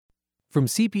From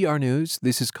CPR News,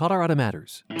 this is Colorado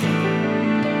Matters.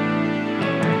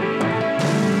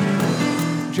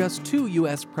 Just 2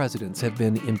 U.S. presidents have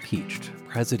been impeached.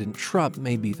 President Trump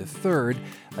may be the third,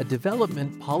 a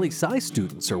development poli-sci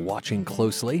students are watching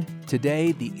closely.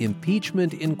 Today, the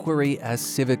impeachment inquiry as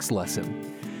civics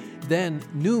lesson. Then,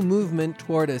 new movement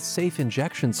toward a safe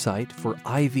injection site for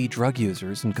IV drug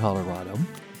users in Colorado.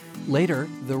 Later,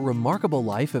 the remarkable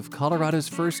life of Colorado's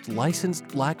first licensed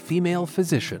black female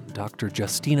physician, Dr.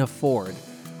 Justina Ford,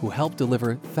 who helped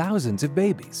deliver thousands of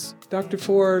babies. Dr.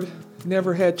 Ford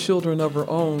never had children of her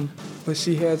own, but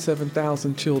she had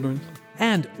 7,000 children.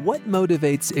 And what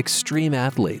motivates extreme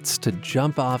athletes to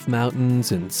jump off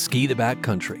mountains and ski the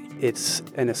backcountry? It's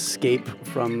an escape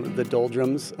from the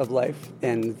doldrums of life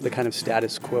and the kind of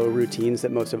status quo routines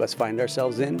that most of us find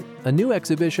ourselves in. A new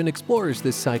exhibition explores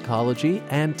this psychology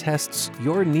and tests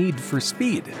your need for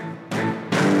speed.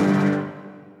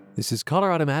 This is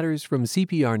Colorado Matters from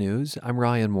CPR News. I'm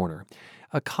Ryan Warner.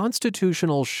 A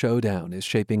constitutional showdown is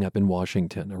shaping up in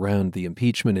Washington around the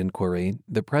impeachment inquiry.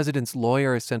 The president's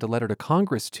lawyer sent a letter to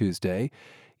Congress Tuesday.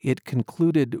 It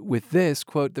concluded with this,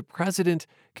 quote, "The president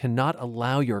cannot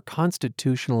allow your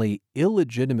constitutionally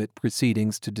illegitimate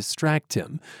proceedings to distract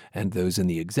him and those in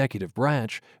the executive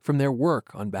branch from their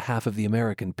work on behalf of the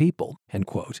American people," end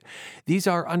quote. These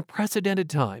are unprecedented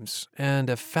times and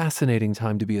a fascinating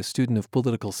time to be a student of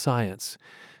political science.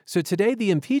 So today,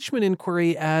 the impeachment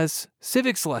inquiry as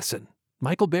civics lesson.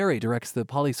 Michael Berry directs the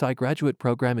poli-sci graduate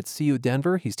program at CU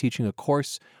Denver. He's teaching a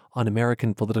course on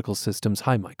American political systems.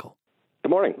 Hi, Michael.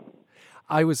 Good morning.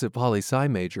 I was a poli-sci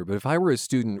major, but if I were a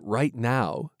student right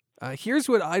now, here's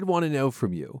what I'd want to know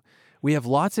from you. We have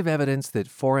lots of evidence that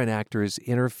foreign actors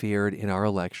interfered in our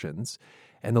elections,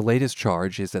 and the latest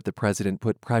charge is that the president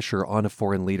put pressure on a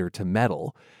foreign leader to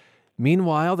meddle.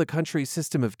 Meanwhile, the country's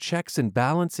system of checks and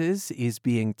balances is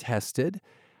being tested.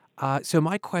 So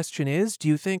my question is, do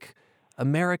you think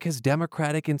America's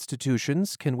democratic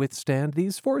institutions can withstand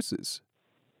these forces?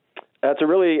 That's a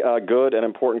really good and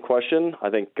important question.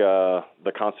 I think the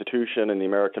Constitution and the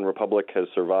American Republic has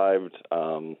survived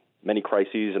many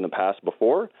crises in the past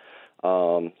before.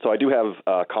 So I do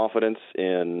have confidence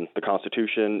in the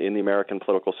Constitution, in the American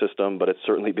political system, but it's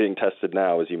certainly being tested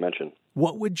now, as you mentioned.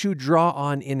 What would you draw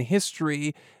on in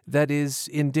history that is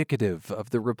indicative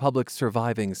of the Republic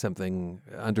surviving something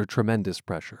under tremendous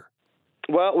pressure?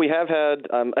 Well, we have had,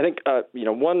 I think,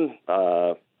 one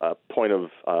point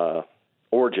of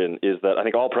origin is that I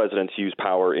think all presidents use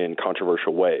power in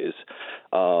controversial ways.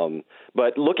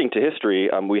 But looking to history,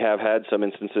 we have had some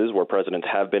instances where presidents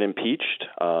have been impeached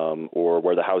or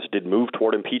where the House did move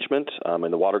toward impeachment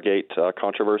in the Watergate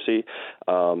controversy.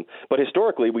 But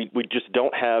historically, we just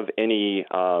don't have any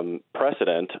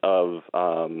precedent of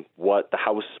what the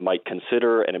House might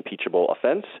consider an impeachable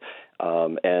offense.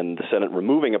 And the Senate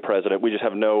removing a president, we just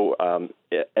have no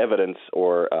evidence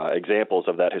or examples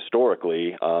of that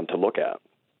historically to look at.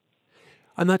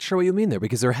 I'm not sure what you mean there,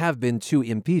 because there have been 2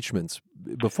 impeachments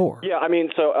before. Yeah, I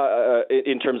mean, so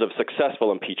in terms of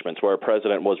successful impeachments where a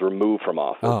president was removed from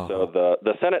office. Oh. So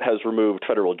the Senate has removed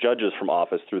federal judges from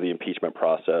office through the impeachment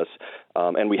process,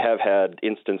 and we have had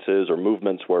instances or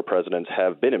movements where presidents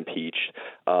have been impeached,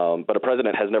 but a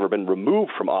president has never been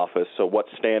removed from office. So what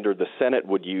standard the Senate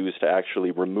would use to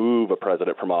actually remove a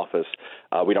president from office,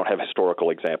 we don't have historical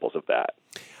examples of that.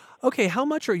 Okay, how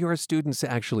much are your students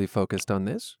actually focused on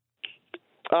this?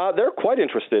 They're quite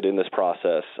interested in this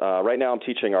process. Right now I'm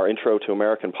teaching our Intro to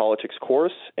American Politics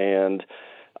course, and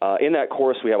in that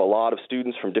course we have a lot of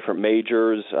students from different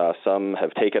majors. Some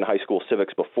have taken high school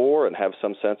civics before and have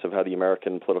some sense of how the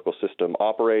American political system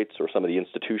operates or some of the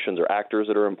institutions or actors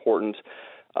that are important.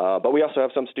 But we also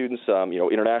have some students,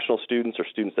 international students or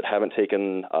students that haven't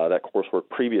taken that coursework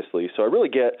previously. So I really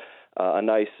get a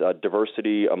nice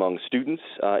diversity among students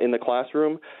in the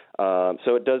classroom.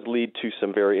 So it does lead to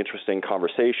some very interesting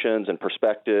conversations and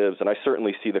perspectives. And I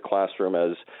certainly see the classroom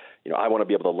as, I want to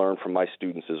be able to learn from my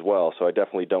students as well. So I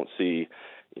definitely don't see,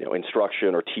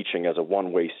 instruction or teaching as a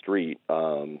one-way street.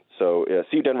 So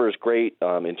CU Denver is great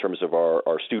in terms of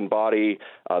our student body.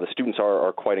 The students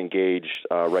are quite engaged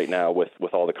right now with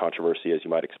all the controversy, as you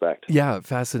might expect. Yeah,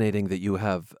 fascinating that you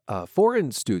have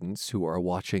foreign students who are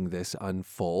watching this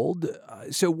unfold.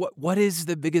 So what is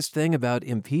the biggest thing about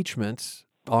impeachment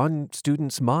on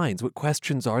students' minds? What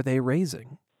questions are they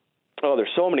raising? Oh,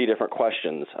 there's so many different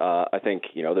questions. I think,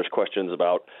 there's questions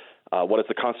about what does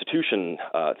the Constitution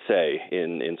say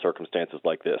in circumstances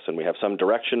like this? And we have some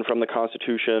direction from the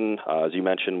Constitution. As you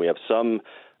mentioned, we have some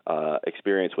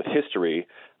experience with history.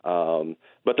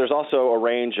 But there's also a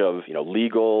range of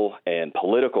legal and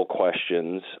political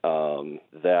questions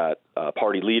that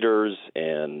party leaders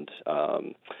and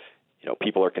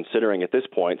people are considering at this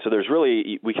point. So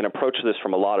we can approach this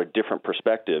from a lot of different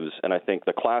perspectives, and I think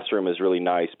the classroom is really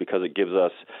nice because it gives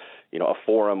us a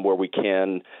forum where we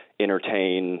can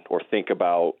entertain or think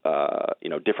about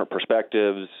different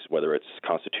perspectives, whether it's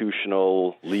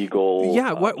constitutional, legal.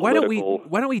 Yeah, why political.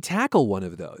 don't we tackle one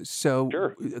of those? So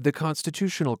Sure. The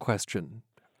constitutional question.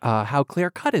 How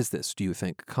clear-cut is this, do you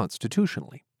think,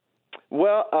 constitutionally?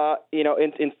 Well,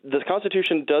 the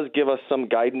Constitution does give us some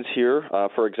guidance here.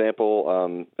 For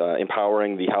example,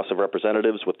 empowering the House of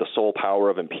Representatives with the sole power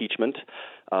of impeachment.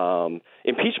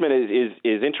 Impeachment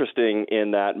is interesting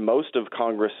in that most of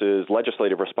Congress's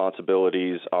legislative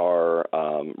responsibilities are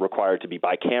required to be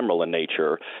bicameral in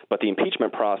nature, but the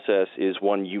impeachment process is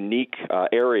one unique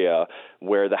area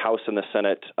where the House and the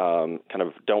Senate kind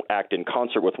of don't act in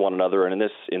concert with one another, and in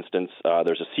this instance,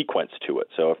 there's a sequence to it.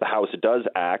 So if the House does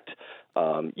act,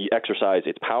 exercise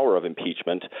its power of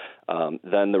impeachment,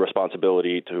 then the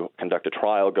responsibility to conduct a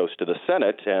trial goes to the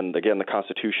Senate. And again, the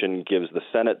Constitution gives the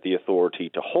Senate the authority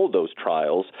to hold those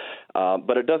trials.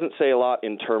 But it doesn't say a lot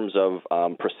in terms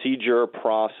of procedure,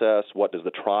 process. What does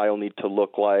the trial need to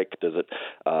look like? Does it,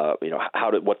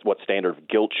 what standard of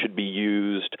guilt should be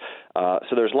used?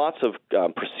 So there's lots of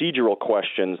procedural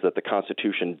questions that the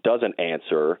Constitution doesn't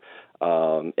answer.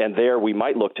 And there we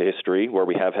might look to history, where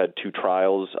we have had 2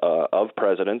 trials of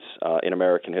presidents in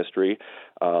American history.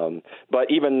 But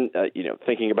even,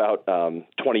 thinking about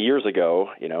 20 years ago,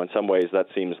 in some ways that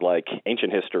seems like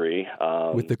ancient history.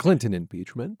 With the Clinton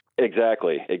impeachment.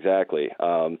 Exactly.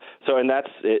 So, and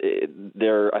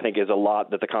there, I think, is a lot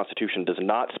that the Constitution does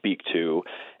not speak to.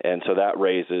 And so that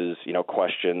raises,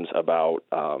 questions about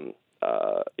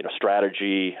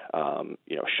strategy.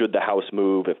 Should the House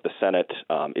move if the Senate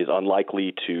is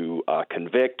unlikely to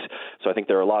convict? So I think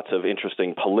there are lots of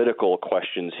interesting political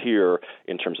questions here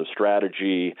in terms of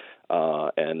strategy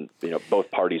and both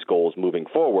parties' goals moving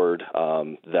forward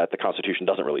that the Constitution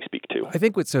doesn't really speak to. I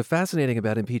think what's so fascinating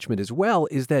about impeachment as well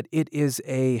is that it is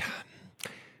a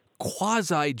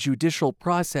quasi-judicial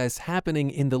process happening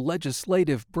in the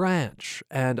legislative branch.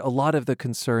 And a lot of the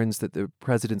concerns that the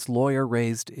president's lawyer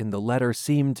raised in the letter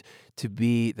seemed to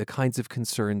be the kinds of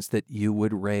concerns that you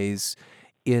would raise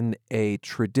in a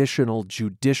traditional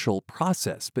judicial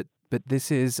process. But this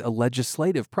is a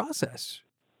legislative process.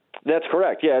 That's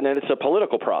correct. Yeah, and it's a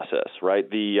political process, right?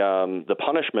 The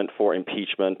punishment for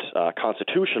impeachment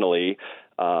constitutionally,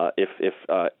 if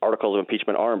articles of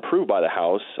impeachment are approved by the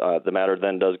House, the matter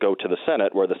then does go to the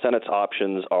Senate, where the Senate's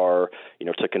options are,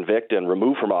 to convict and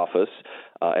remove from office,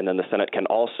 and then the Senate can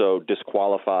also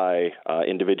disqualify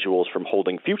individuals from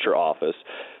holding future office.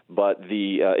 But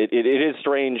it is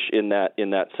strange in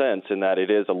that sense, in that it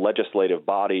is a legislative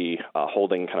body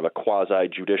holding kind of a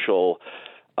quasi-judicial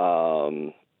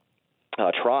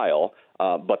trial,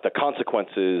 but the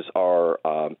consequences are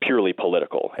purely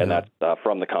political, and that's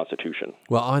from the Constitution.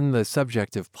 Well, on the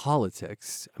subject of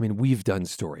politics, I mean, we've done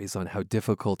stories on how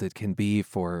difficult it can be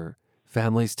for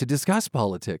families to discuss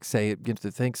politics, say at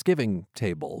the Thanksgiving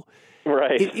table.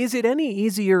 Right. Is it any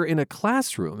easier in a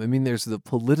classroom? I mean, there's the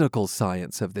political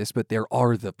science of this, but there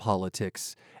are the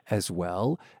politics as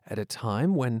well at a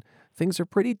time when things are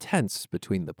pretty tense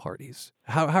between the parties.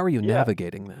 How are you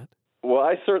navigating that? Well,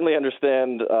 I certainly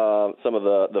understand some of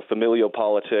the familial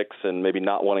politics and maybe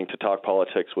not wanting to talk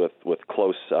politics with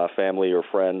close family or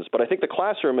friends. But I think the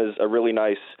classroom is a really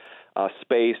nice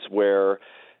space where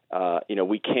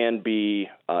we can be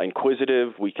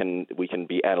inquisitive, we can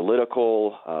be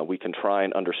analytical, we can try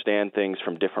and understand things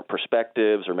from different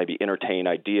perspectives, or maybe entertain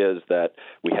ideas that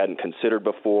we hadn't considered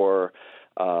before.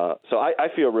 So I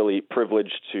feel really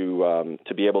privileged to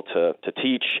be able to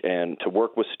teach and to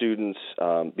work with students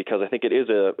because I think it is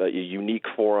a unique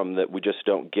forum that we just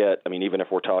don't get. I mean, even if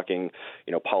we're talking,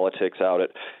 politics out at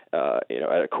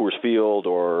a Coors Field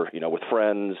or with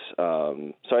friends.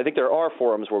 So I think there are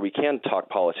forums where we can talk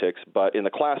politics, but in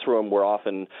the classroom we're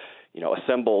often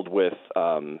assembled with,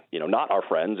 not our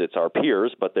friends, it's our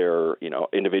peers, but they're,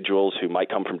 individuals who might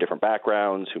come from different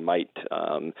backgrounds, who might,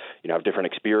 have different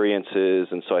experiences.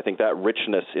 And so I think that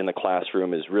richness in the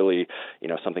classroom is really,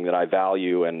 something that I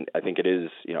value. And I think it is,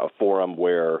 a forum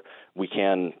where we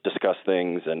can discuss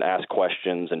things and ask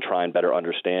questions and try and better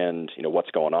understand,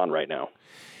 what's going on right now.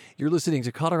 You're listening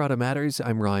to Colorado Matters.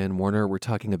 I'm Ryan Warner. We're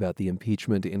talking about the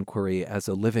impeachment inquiry as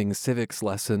a living civics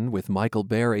lesson with Michael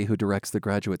Berry, who directs the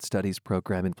Graduate Studies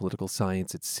program in political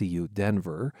science at CU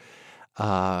Denver.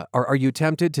 Are you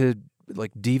tempted to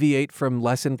deviate from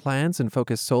lesson plans and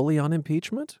focus solely on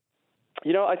impeachment?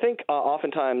 I think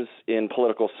oftentimes in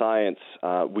political science,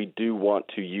 we do want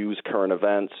to use current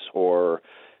events or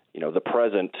the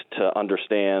present to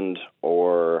understand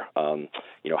or,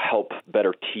 help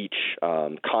better teach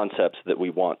concepts that we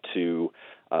want to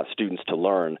students to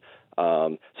learn.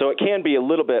 So it can be a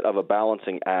little bit of a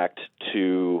balancing act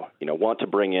to, want to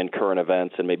bring in current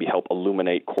events and maybe help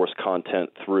illuminate course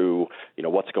content through,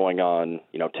 what's going on,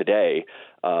 today.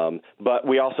 But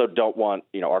we also don't want,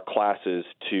 our classes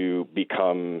to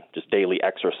become just daily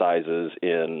exercises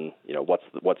in,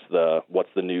 what's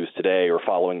the news today or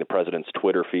following the president's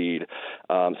Twitter feed.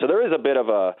 So there is a bit of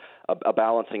a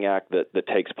balancing act that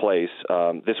takes place.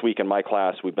 This week in my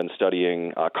class, we've been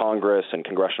studying Congress and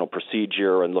congressional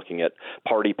procedure and looking at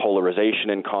party polarization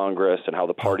in Congress and how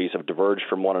the parties have diverged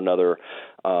from one another.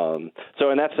 So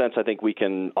in that sense, I think we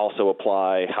can also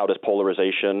apply how does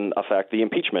polarization affect the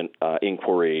impeachment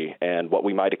inquiry and what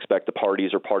we might expect the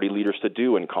parties or party leaders to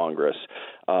do in Congress.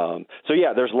 So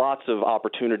yeah, there's lots of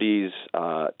opportunities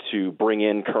to bring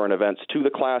in current events to the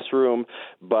classroom,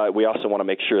 but we also want to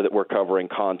make sure that we're covering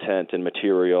content and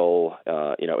material,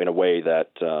 in a way that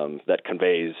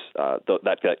conveys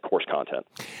that course content.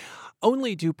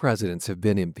 Only 2 presidents have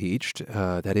been impeached,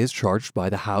 that is, charged by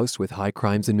the House with high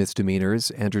crimes and misdemeanors.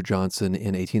 Andrew Johnson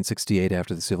in 1868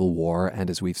 after the Civil War, and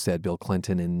as we've said, Bill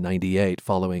Clinton in 98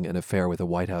 following an affair with a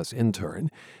White House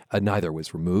intern. Neither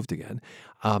was removed again.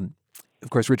 Of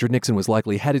course, Richard Nixon was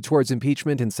likely headed towards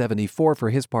impeachment in 74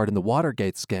 for his part in the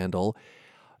Watergate scandal.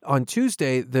 On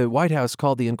Tuesday, the White House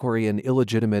called the inquiry an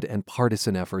illegitimate and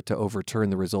partisan effort to overturn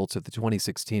the results of the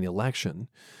 2016 election.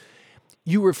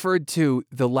 You referred to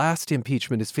the last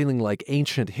impeachment as feeling like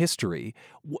ancient history.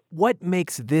 What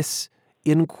makes this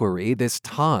inquiry, this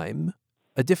time,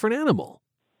 a different animal?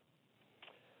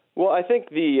 Well, I think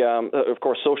of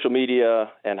course, social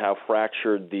media and how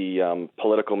fractured the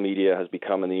political media has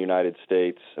become in the United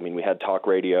States. I mean, we had talk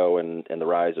radio and the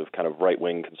rise of kind of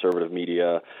right-wing conservative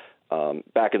media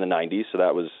back in the 90s, so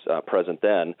that was present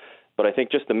then. But I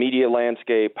think just the media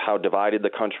landscape, how divided the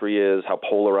country is, how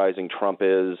polarizing Trump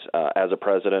is as a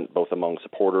president, both among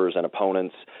supporters and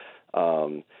opponents.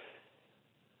 I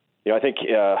think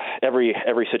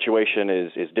every situation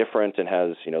is different and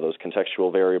has those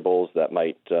contextual variables that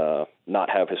might not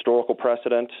have historical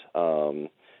precedent.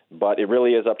 But it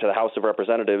really is up to the House of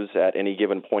Representatives at any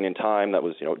given point in time. That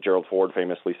was Gerald Ford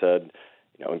famously said,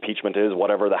 impeachment is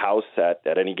whatever the House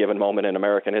at any given moment in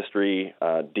American history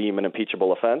deem an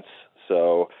impeachable offense.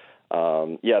 So,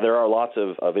 there are lots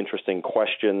of interesting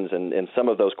questions, and some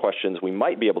of those questions we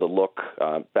might be able to look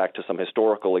back to some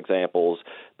historical examples,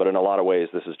 but in a lot of ways,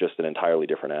 this is just an entirely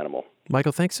different animal.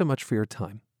 Michael, thanks so much for your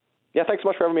time. Yeah, thanks so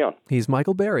much for having me on. He's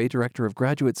Michael Berry, Director of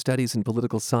Graduate Studies in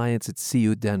Political Science at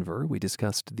CU Denver. We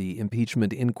discussed the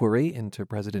impeachment inquiry into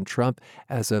President Trump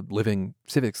as a living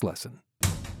civics lesson.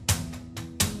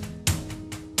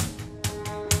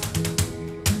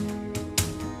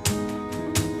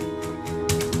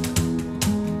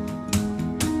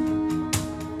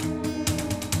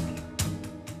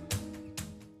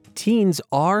 Teens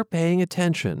are paying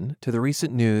attention to the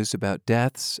recent news about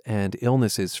deaths and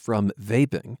illnesses from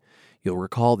vaping. You'll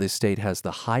recall this state has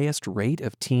the highest rate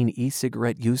of teen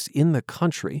e-cigarette use in the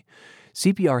country.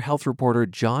 CPR health reporter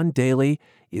John Daly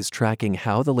is tracking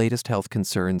how the latest health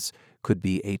concerns could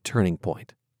be a turning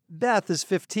point. Beth is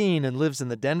 15 and lives in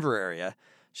the Denver area.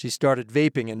 She started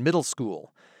vaping in middle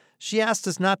school. She asked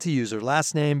us not to use her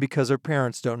last name because her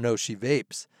parents don't know she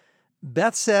vapes.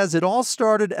 Beth says it all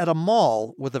started at a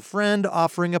mall with a friend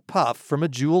offering a puff from a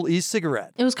Juul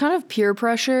e-cigarette. It was kind of peer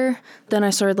pressure. Then I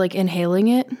started inhaling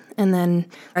it, and then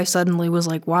I suddenly was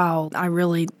like, wow, I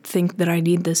really think that I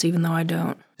need this even though I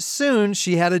don't. Soon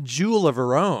she had a Juul of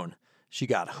her own. She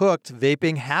got hooked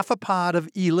vaping half a pod of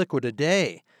e-liquid a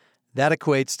day. That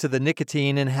equates to the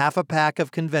nicotine in half a pack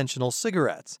of conventional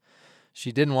cigarettes.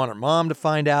 She didn't want her mom to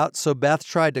find out, so Beth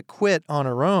tried to quit on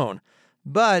her own.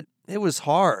 But it was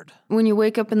hard. When you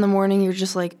wake up in the morning, you're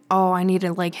just like, oh, I need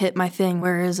to hit my thing.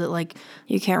 Whereas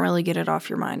you can't really get it off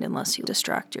your mind unless you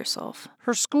distract yourself.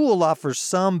 Her school offers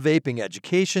some vaping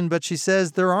education, but she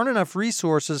says there aren't enough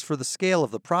resources for the scale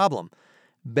of the problem.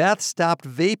 Beth stopped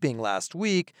vaping last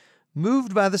week,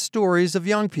 moved by the stories of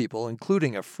young people,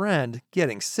 including a friend,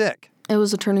 getting sick. It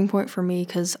was a turning point for me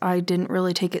because I didn't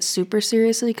really take it super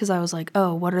seriously because I was like,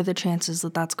 oh, what are the chances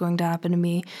that that's going to happen to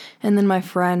me? And then my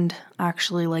friend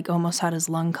actually almost had his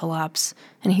lung collapse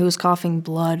and he was coughing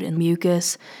blood and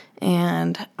mucus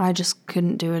and I just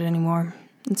couldn't do it anymore.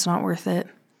 It's not worth it.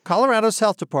 Colorado's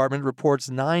health department reports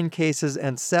 9 cases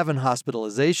and 7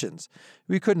 hospitalizations.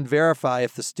 We couldn't verify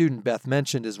if the student Beth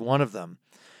mentioned is one of them.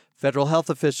 Federal health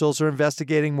officials are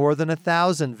investigating more than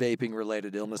 1,000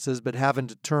 vaping-related illnesses but haven't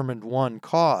determined one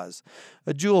cause.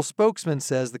 A Juul spokesman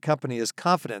says the company is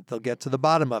confident they'll get to the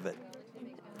bottom of it.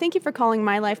 Thank you for calling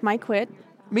My Life, My Quit.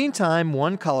 Meantime,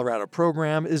 one Colorado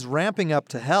program is ramping up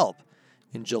to help.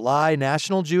 In July,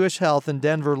 National Jewish Health in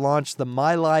Denver launched the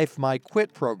My Life, My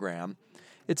Quit program.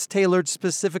 It's tailored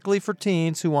specifically for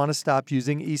teens who want to stop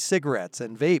using e-cigarettes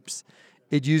and vapes.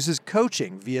 It uses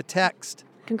coaching via text.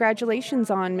 Congratulations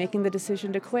on making the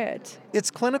decision to quit.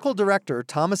 Its clinical director,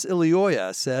 Thomas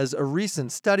Ilioya, says a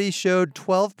recent study showed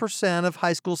 12% of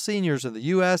high school seniors in the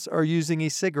U.S. are using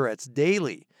e-cigarettes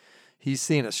daily. He's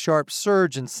seen a sharp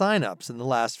surge in sign-ups in the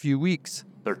last few weeks.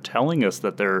 They're telling us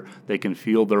that they can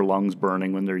feel their lungs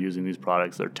burning when they're using these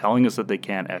products. They're telling us that they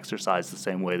can't exercise the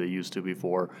same way they used to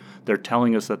before. They're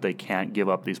telling us that they can't give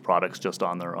up these products just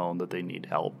on their own, that they need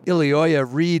help. Ilioya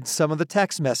reads some of the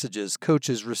text messages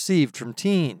coaches received from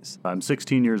teens. I'm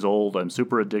 16 years old. I'm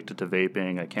super addicted to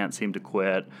vaping. I can't seem to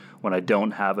quit. When I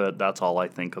don't have it, that's all I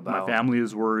think about. My family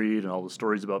is worried and all the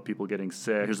stories about people getting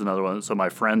sick. Here's another one. So my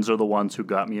friends are the ones who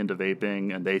got me into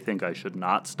vaping, and they think I should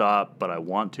not stop, but I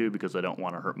want to because I don't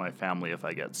want to hurt my family if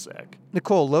I get sick.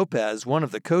 Nicole Lopez, one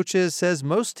of the coaches, says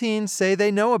most teens say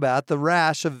they know about the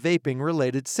rash of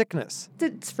vaping-related sickness.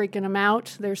 It's freaking them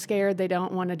out. They're scared. They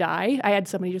don't want to die. I had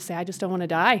somebody just say, I just don't want to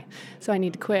die, so I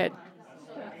need to quit.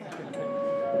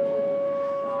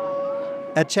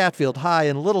 At Chatfield High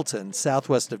in Littleton,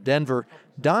 southwest of Denver,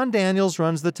 Don Daniels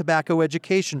runs the tobacco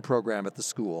education program at the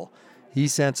school. He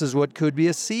senses what could be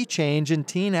a sea change in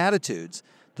teen attitudes.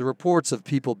 The reports of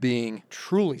people being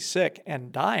truly sick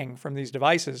and dying from these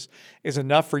devices is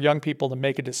enough for young people to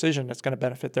make a decision that's going to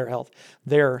benefit their health.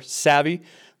 They're savvy.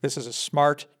 This is a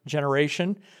smart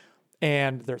generation,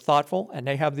 and they're thoughtful, and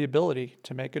they have the ability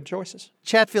to make good choices.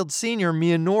 Chatfield senior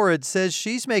Mia Norrid says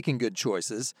she's making good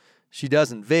choices. She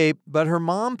doesn't vape, but her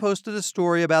mom posted a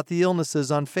story about the illnesses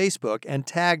on Facebook and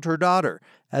tagged her daughter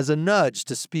as a nudge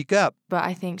to speak up. But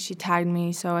I think she tagged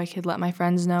me so I could let my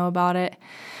friends know about it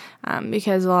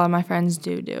because a lot of my friends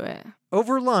do it.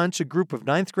 Over lunch, a group of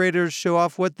ninth graders show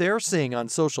off what they're seeing on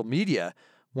social media.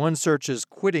 One searches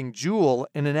quitting Juul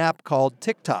in an app called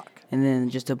TikTok. And then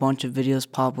just a bunch of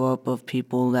videos pop up of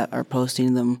people that are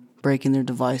posting them, breaking their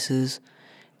devices,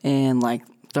 and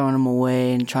throwing them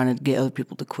away and trying to get other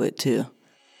people to quit too.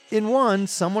 In one,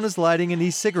 someone is lighting an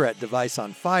e-cigarette device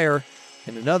on fire.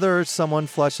 In another, someone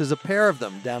flushes a pair of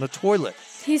them down a toilet.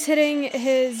 He's hitting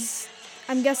his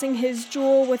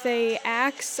Juul with an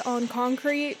axe on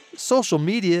concrete. Social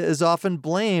media is often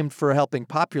blamed for helping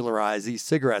popularize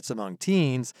e-cigarettes among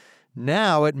teens.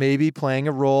 Now it may be playing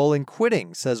a role in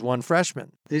quitting, says one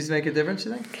freshman. These make a difference,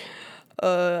 you think?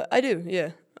 I do, yeah.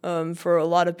 For a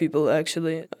lot of people,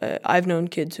 actually. I've known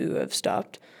kids who have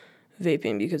stopped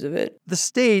vaping because of it. The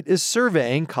state is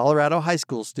surveying Colorado high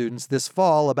school students this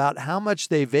fall about how much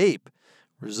they vape.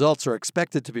 Results are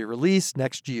expected to be released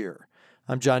next year.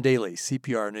 I'm John Daly,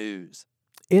 CPR News.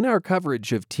 In our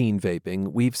coverage of teen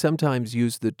vaping, we've sometimes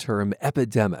used the term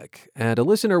epidemic, and a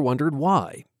listener wondered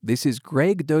why. This is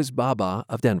Greg Dozbaba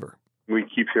of Denver. We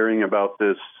keep hearing about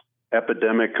this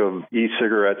epidemic of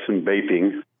e-cigarettes and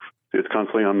vaping. It's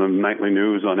constantly on the nightly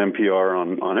news, on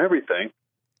NPR, on everything.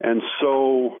 And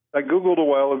so I Googled a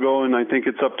while ago, and I think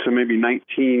it's up to maybe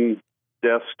 19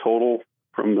 deaths total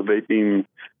from the vaping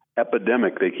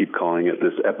epidemic. They keep calling it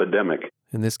this epidemic.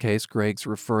 In this case, Greg's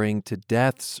referring to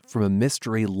deaths from a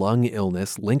mystery lung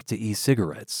illness linked to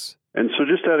e-cigarettes. And so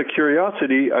just out of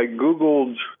curiosity, I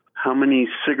Googled how many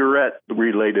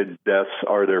cigarette-related deaths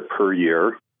are there per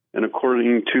year. And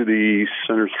according to the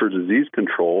Centers for Disease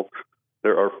Control,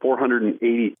 there are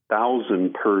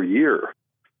 480,000 per year.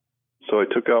 So I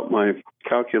took out my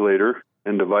calculator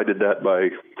and divided that by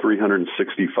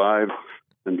 365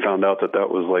 and found out that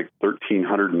was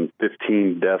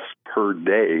 1,315 deaths per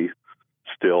day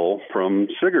still from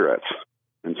cigarettes.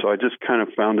 And so I just kind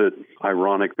of found it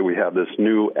ironic that we have this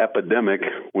new epidemic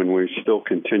when we still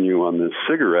continue on this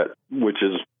cigarette, which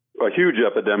is a huge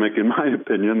epidemic, in my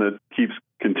opinion, that keeps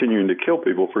continuing to kill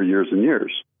people for years and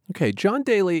years. Okay, John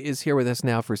Daly is here with us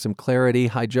now for some clarity.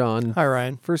 Hi, John. Hi,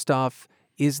 Ryan. First off,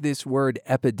 is this word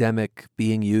epidemic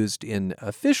being used in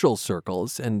official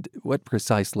circles, and what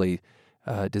precisely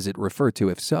does it refer to,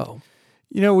 if so?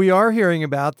 You know, we are hearing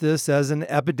about this as an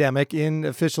epidemic in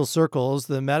official circles.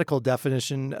 The medical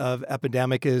definition of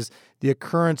epidemic is the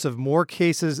occurrence of more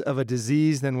cases of a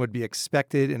disease than would be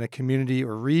expected in a community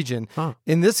or region.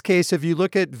 In this case, if you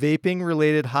look at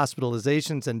vaping-related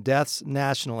hospitalizations and deaths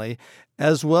nationally,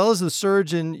 as well as the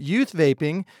surge in youth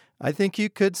vaping, I think you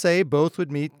could say both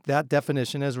would meet that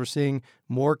definition, as we're seeing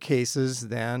more cases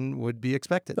than would be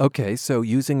expected. Okay, so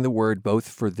using the word both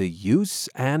for the use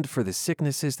and for the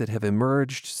sicknesses that have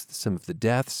emerged, some of the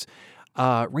deaths.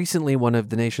 Recently, one of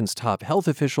the nation's top health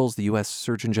officials, the U.S.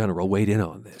 Surgeon General, weighed in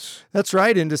on this. That's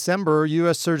right. In December,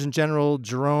 U.S. Surgeon General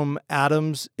Jerome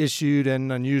Adams issued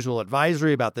an unusual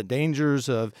advisory about the dangers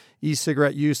of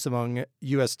e-cigarette use among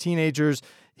U.S. teenagers.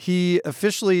 He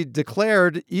officially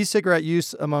declared e-cigarette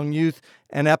use among youth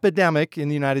an epidemic in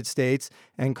the United States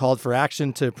and called for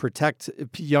action to protect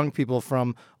young people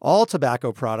from all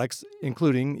tobacco products,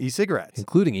 including e-cigarettes.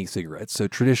 Including e-cigarettes, so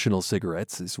traditional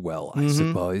cigarettes as well, I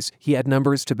suppose. He had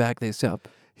numbers to back this up.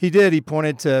 He did. He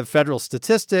pointed to federal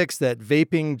statistics that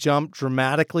vaping jumped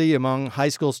dramatically among high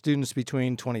school students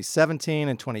between 2017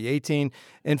 and 2018.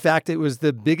 In fact, it was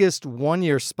the biggest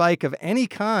one-year spike of any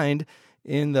kind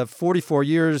in the 44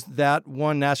 years that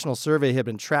one national survey had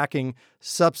been tracking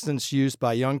substance use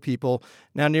by young people.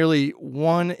 Now, nearly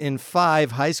 1 in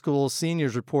 5 high school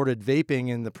seniors reported vaping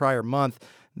in the prior month.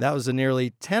 That was a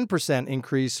nearly 10%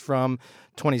 increase from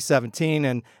 2017,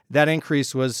 and that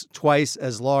increase was twice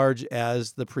as large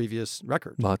as the previous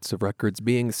record. Lots of records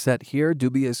being set here,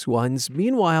 dubious ones.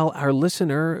 Meanwhile, our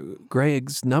listener,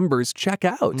 Greg's numbers check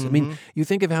out. I mean, you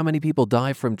think of how many people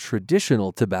die from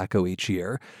traditional tobacco each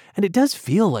year, and it does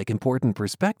feel like important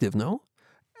perspective, no?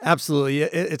 Absolutely.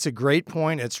 It's a great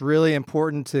point. It's really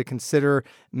important to consider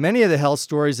many of the health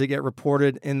stories that get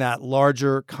reported in that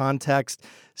larger context.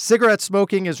 Cigarette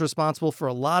smoking is responsible for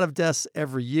a lot of deaths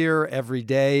every year, every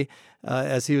day,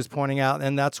 as he was pointing out.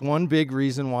 And that's one big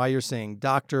reason why you're seeing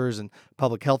doctors and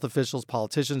public health officials,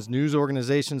 politicians, news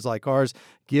organizations like ours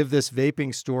give this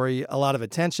vaping story a lot of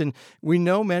attention. We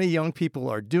know many young people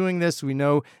are doing this. We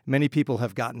know many people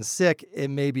have gotten sick. It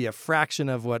may be a fraction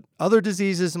of what other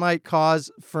diseases might cause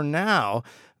for now,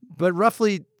 but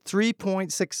roughly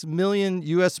 3.6 million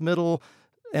U.S. middle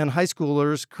and high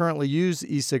schoolers currently use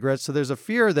e-cigarettes. So there's a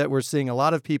fear that we're seeing a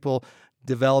lot of people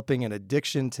developing an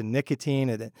addiction to nicotine,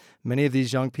 and many of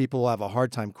these young people will have a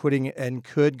hard time quitting and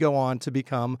could go on to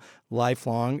become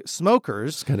lifelong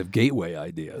smokers. It's kind of gateway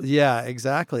idea. Yeah,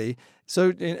 exactly.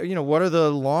 So, what are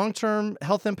the long-term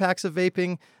health impacts of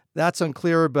vaping? That's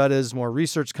unclear, but as more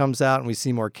research comes out and we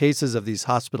see more cases of these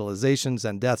hospitalizations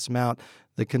and deaths mount,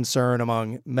 the concern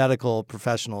among medical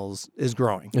professionals is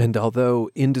growing. And although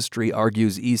industry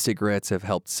argues e-cigarettes have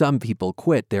helped some people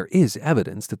quit, there is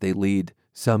evidence that they lead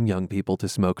some young people to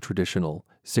smoke traditional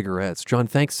cigarettes. John,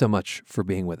 thanks so much for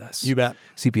being with us. You bet.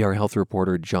 CPR health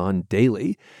reporter John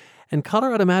Daly. And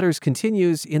Colorado Matters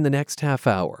continues in the next half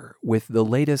hour with the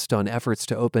latest on efforts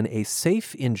to open a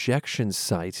safe injection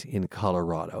site in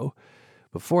Colorado.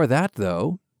 Before that,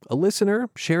 though, a listener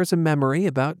shares a memory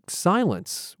about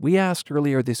silence. We asked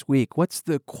earlier this week, what's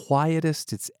the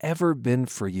quietest it's ever been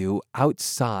for you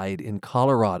outside in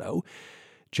Colorado?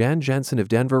 Jan Jensen of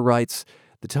Denver writes,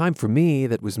 the time for me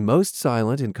that was most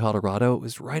silent in Colorado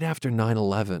was right after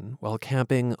 9/11 while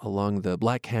camping along the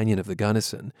Black Canyon of the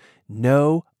Gunnison.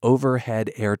 No overhead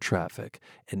air traffic,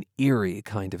 an eerie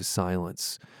kind of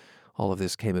silence. All of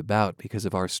this came about because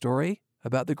of our story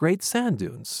about the Great Sand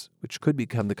Dunes, which could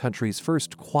become the country's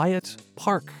first quiet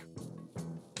park.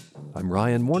 I'm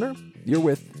Ryan Warner. You're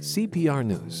with CPR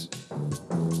News.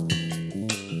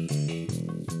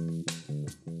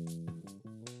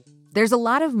 There's a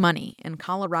lot of money in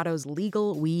Colorado's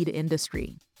legal weed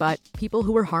industry, but people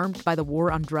who were harmed by the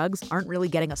war on drugs aren't really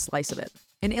getting a slice of it.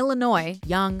 In Illinois,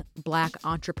 young Black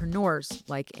entrepreneurs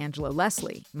like Angela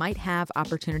Leslie might have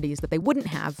opportunities that they wouldn't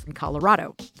have in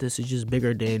Colorado. This is just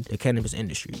bigger than the cannabis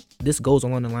industry. This goes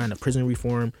along the line of prison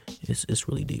reform. It's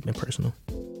really deep and personal.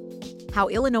 How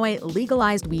Illinois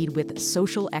legalized weed with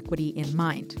social equity in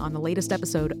mind on the latest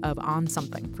episode of On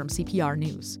Something from CPR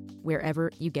News,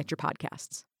 wherever you get your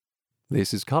podcasts.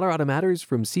 This is Colorado Matters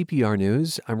from CPR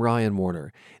News. I'm Ryan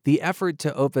Warner. The effort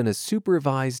to open a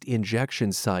supervised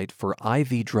injection site for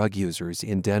IV drug users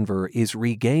in Denver is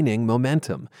regaining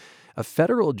momentum. A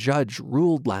federal judge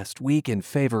ruled last week in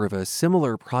favor of a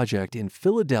similar project in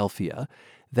Philadelphia.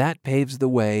 That paves the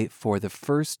way for the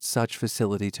first such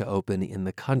facility to open in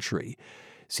the country.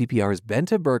 CPR's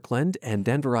Benta Birkeland and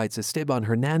Denverites Esteban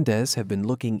Hernandez have been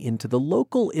looking into the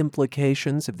local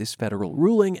implications of this federal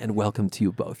ruling, and welcome to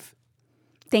you both.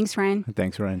 Thanks, Ryan.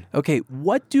 Thanks, Ryan. Okay,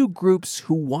 what do groups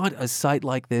who want a site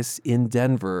like this in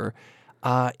Denver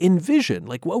envision?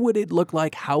 Like, what would it look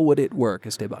like? How would it work,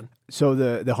 Esteban? So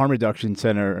the Harm Reduction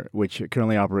Center, which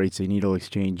currently operates a needle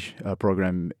exchange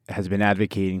program, has been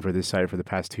advocating for this site for the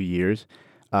past 2 years.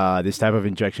 This type of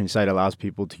injection site allows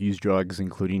people to use drugs,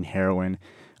 including heroin,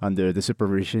 under the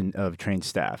supervision of trained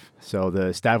staff. So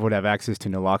the staff would have access to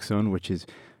naloxone, which is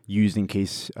used in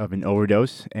case of an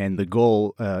overdose. And the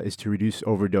goal is to reduce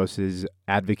overdoses,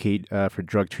 advocate for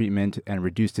drug treatment, and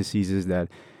reduce diseases that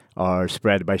are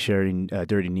spread by sharing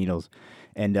dirty needles.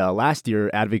 And last year,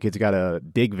 advocates got a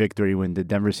big victory when the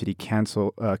Denver City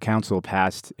Council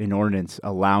passed an ordinance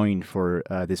allowing for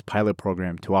this pilot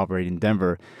program to operate in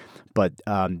Denver. But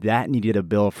that needed a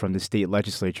bill from the state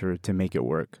legislature to make it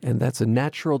work. And that's a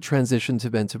natural transition to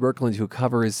Bente Birkeland, who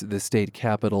covers the state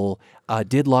capitol.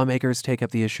 Did lawmakers take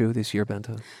up the issue this year,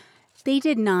 Bente? They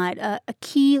did not. A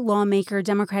key lawmaker,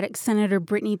 Democratic Senator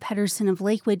Brittany Pettersen of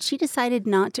Lakewood, she decided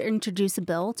not to introduce a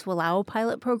bill to allow a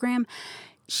pilot program.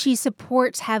 She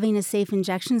supports having a safe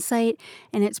injection site,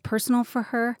 and it's personal for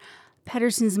her.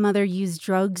 Pettersen's mother used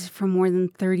drugs for more than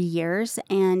 30 years,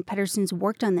 and Pettersen's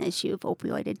worked on the issue of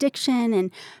opioid addiction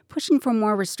and pushing for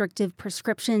more restrictive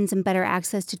prescriptions and better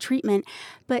access to treatment.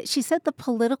 But she said the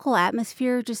political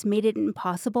atmosphere just made it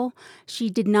impossible. She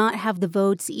did not have the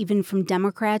votes even from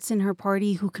Democrats in her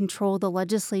party who control the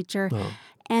legislature. Oh.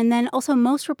 And then also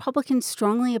most Republicans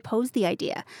strongly oppose the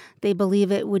idea. They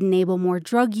believe it would enable more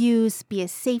drug use, be a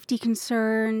safety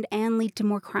concern, and lead to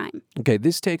more crime. Okay,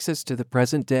 this takes us to the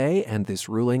present day and this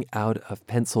ruling out of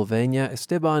Pennsylvania.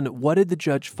 Esteban, what did the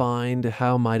judge find?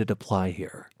 How might it apply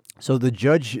here? So the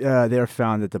judge there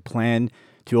found that the plan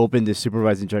to open the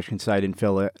supervised injection site in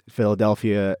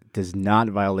Philadelphia does not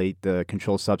violate the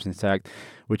Controlled Substance Act,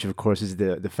 which of course is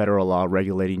the federal law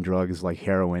regulating drugs like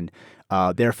heroin.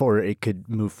 Therefore, it could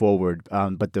move forward,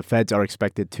 but the feds are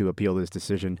expected to appeal this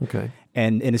decision. Okay.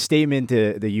 And in a statement,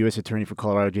 the U.S. Attorney for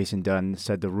Colorado, Jason Dunn,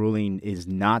 said the ruling is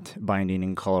not binding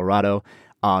in Colorado,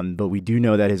 but we do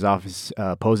know that his office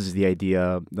poses the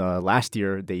idea. Last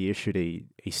year, they issued a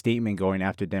statement going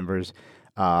after Denver's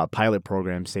pilot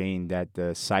program, saying that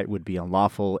the site would be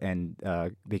unlawful, and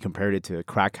they compared it to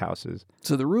crack houses.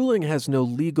 So the ruling has no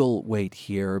legal weight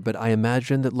here, but I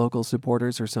imagine that local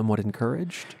supporters are somewhat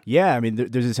encouraged? Yeah, I mean,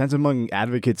 there's a sense among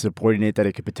advocates supporting it that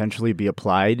it could potentially be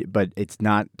applied, but it's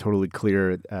not totally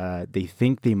clear. They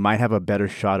think they might have a better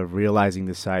shot of realizing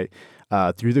the site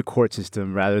through the court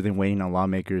system rather than waiting on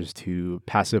lawmakers to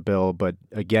pass a bill. But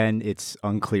again, it's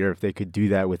unclear if they could do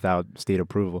that without state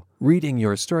approval. Reading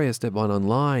your story, Esteban,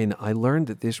 online, I learned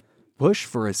that this push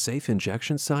for a safe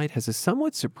injection site has a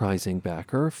somewhat surprising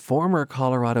backer, former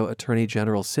Colorado Attorney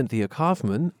General Cynthia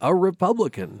Kaufman, a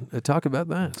Republican. Talk about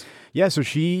that. Yeah, so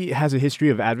she has a history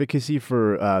of advocacy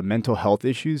for mental health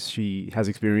issues. She has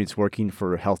experience working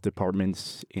for health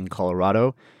departments in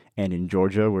Colorado and in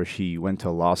Georgia, where she went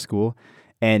to law school.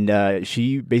 And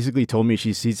she basically told me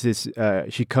she sees this,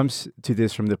 she comes to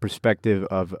this from the perspective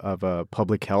of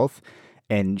public health,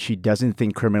 and she doesn't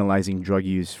think criminalizing drug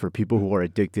use for people who are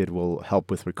addicted will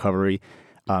help with recovery.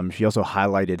 She also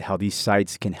highlighted how these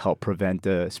sites can help prevent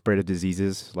the spread of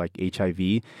diseases like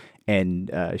HIV. And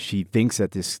she thinks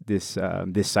that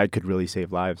this site could really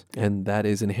save lives. And that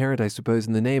is inherent, I suppose,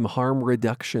 in the name Harm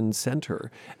Reduction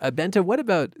Center. Bente, what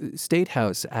about State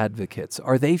House advocates?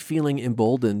 Are they feeling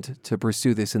emboldened to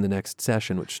pursue this in the next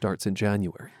session, which starts in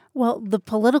January? Well, the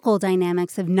political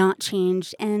dynamics have not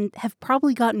changed and have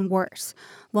probably gotten worse.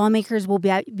 Lawmakers will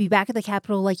be back at the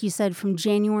Capitol, like you said, from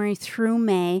January through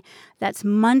May. That's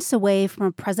months away from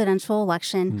a presidential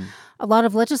election. A lot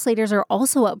of legislators are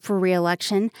also up for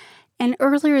re-election. And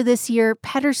earlier this year,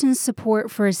 Pettersen's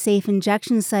support for a safe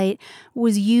injection site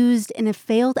was used in a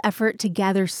failed effort to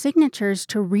gather signatures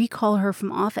to recall her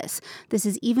from office. This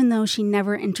is even though she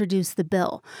never introduced the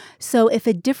bill. So if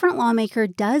a different lawmaker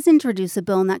does introduce a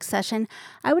bill next session,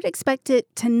 I would expect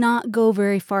it to not go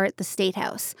very far at the State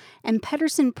House. And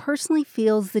Pettersen personally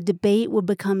feels the debate would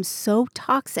become so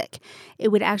toxic, it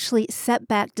would actually set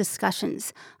back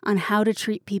discussions on how to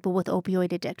treat people with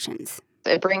opioid addictions.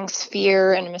 It brings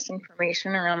fear and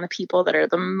misinformation around the people that are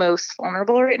the most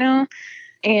vulnerable right now.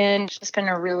 And it's been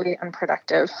a really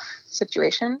unproductive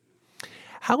situation.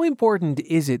 How important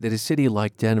is it that a city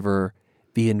like Denver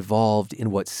be involved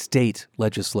in what state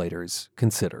legislators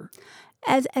consider?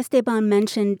 As Esteban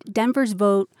mentioned, Denver's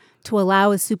vote to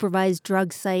allow a supervised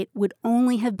drug site would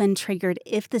only have been triggered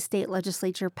if the state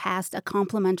legislature passed a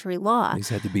complementary law. These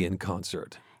had to be in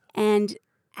concert. And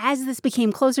as this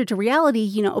became closer to reality,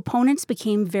 opponents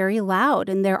became very loud,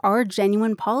 and there are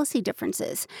genuine policy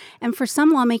differences. And for some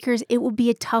lawmakers, it will be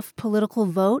a tough political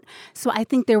vote. So I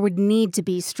think there would need to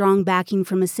be strong backing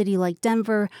from a city like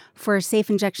Denver for a safe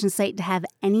injection site to have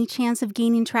any chance of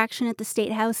gaining traction at the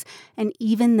State House. And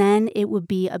even then, it would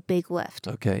be a big lift.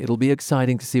 Okay, it'll be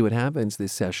exciting to see what happens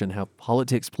this session, how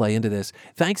politics play into this.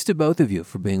 Thanks to both of you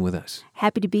for being with us.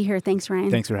 Happy to be here. Thanks,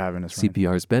 Ryan. Thanks for having us, Ryan.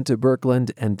 CPR's Bente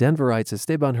Birkeland and Denverites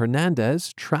Esteban Esteban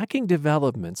Hernandez tracking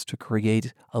developments to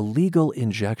create a legal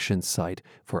injection site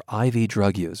for IV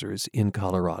drug users in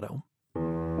Colorado.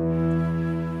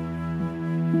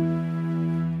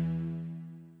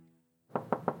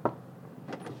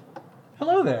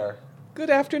 Hello there.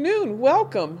 Good afternoon.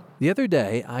 Welcome. The other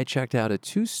day, I checked out a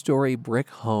 2-story brick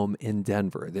home in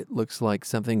Denver that looks like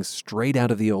something straight out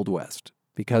of the Old West,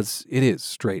 because it is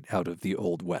straight out of the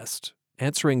Old West.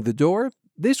 Answering the door,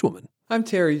 this woman. I'm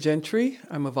Terry Gentry.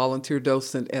 I'm a volunteer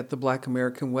docent at the Black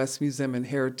American West Museum and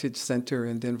Heritage Center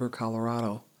in Denver,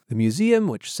 Colorado. The museum,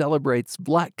 which celebrates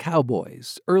Black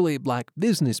cowboys, early Black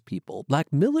business people,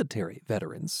 Black military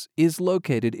veterans, is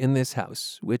located in this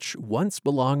house, which once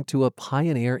belonged to a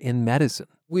pioneer in medicine.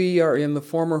 We are in the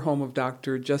former home of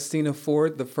Dr. Justina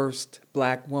Ford, the first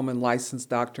Black woman licensed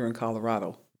doctor in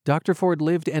Colorado. Dr. Ford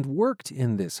lived and worked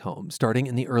in this home starting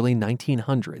in the early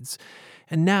 1900s.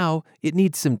 And now it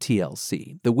needs some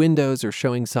TLC. The windows are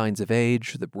showing signs of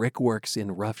age, the brickwork's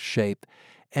in rough shape,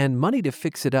 and money to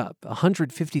fix it up,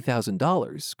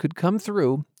 $150,000, could come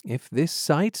through if this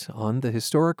site on the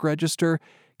historic register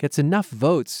gets enough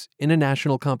votes in a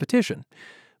national competition.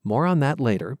 More on that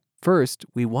later. First,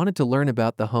 we wanted to learn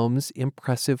about the home's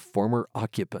impressive former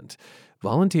occupant.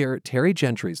 Volunteer Terry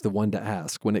Gentry is the one to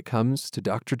ask when it comes to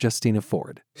Dr. Justina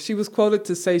Ford. She was quoted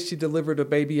to say she delivered a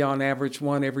baby on average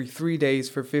one every 3 days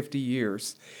for 50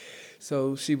 years.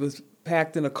 So she was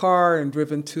packed in a car and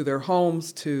driven to their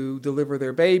homes to deliver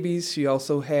their babies. She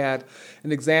also had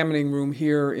an examining room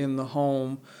here in the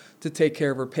home to take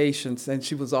care of her patients, and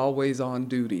she was always on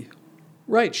duty.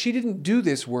 Right, she didn't do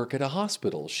this work at a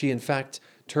hospital. She, in fact,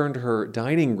 turned her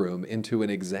dining room into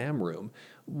an exam room.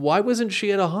 Why wasn't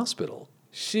she at a hospital?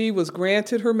 She was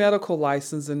granted her medical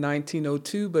license in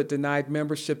 1902, but denied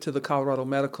membership to the Colorado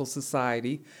Medical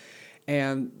Society,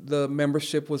 and the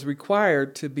membership was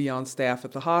required to be on staff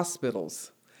at the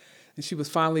hospitals. And she was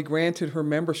finally granted her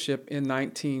membership in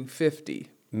 1950.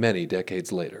 Many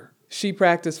decades later. She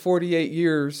practiced 48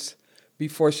 years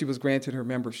before she was granted her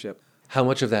membership. How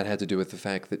much of that had to do with the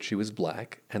fact that she was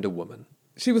Black and a woman?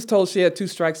 She was told she had 2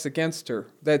 strikes against her,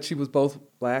 that she was both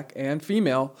Black and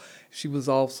female. She was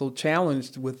also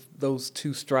challenged with those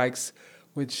 2 strikes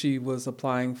when she was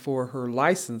applying for her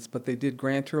license, but they did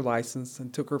grant her license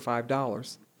and took her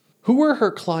 $5. Who were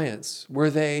her clients? Were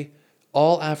they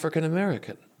all African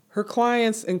American? Her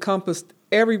clients encompassed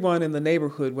everyone in the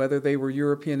neighborhood, whether they were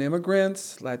European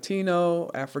immigrants, Latino,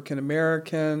 African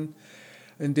American,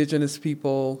 indigenous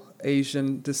people,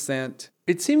 Asian descent.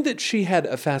 It seemed that she had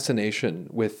a fascination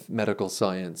with medical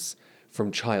science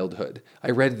from childhood.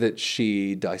 I read that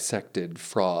she dissected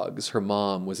frogs. Her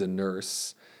mom was a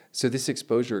nurse. So this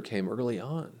exposure came early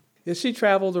on. Yeah, she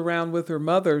traveled around with her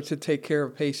mother to take care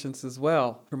of patients as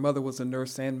well. Her mother was a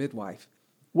nurse and midwife.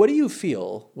 What do you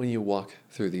feel when you walk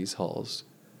through these halls?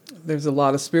 There's a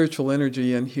lot of spiritual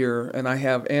energy in here, and I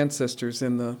have ancestors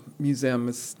in the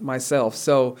museum myself.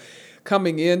 So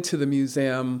coming into the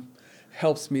museum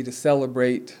helps me to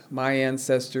celebrate my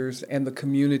ancestors and the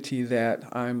community that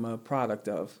I'm a product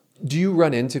of. Do you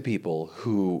run into people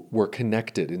who were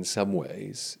connected in some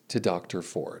ways to Dr.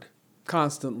 Ford?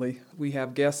 Constantly. We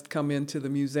have guests come into the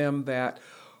museum that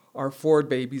are Ford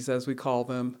babies, as we call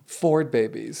them. Ford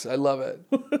babies. I love it.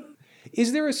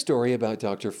 Is there a story about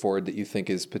Dr. Ford that you think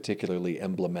is particularly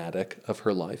emblematic of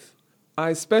her life?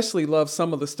 I especially love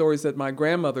some of the stories that my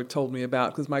grandmother told me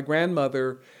about, because my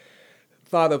grandmother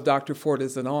thought of Dr. Ford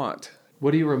as an aunt.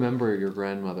 What do you remember your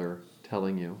grandmother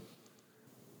telling you?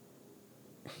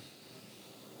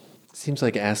 Seems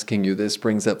like asking you this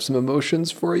brings up some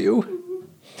emotions for you.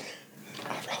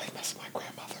 I really miss my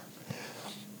grandmother.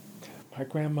 My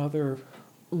grandmother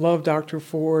loved Dr.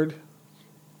 Ford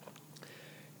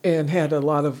and had a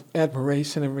lot of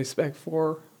admiration and respect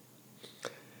for her.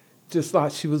 Just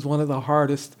thought she was one of the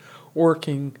hardest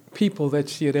working people that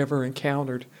she had ever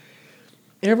encountered.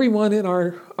 Everyone in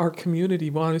our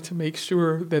community wanted to make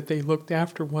sure that they looked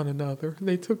after one another.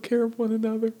 They took care of one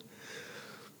another.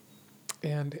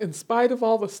 And in spite of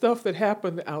all the stuff that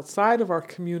happened outside of our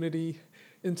community,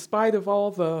 in spite of all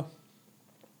the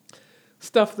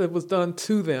stuff that was done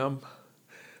to them,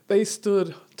 they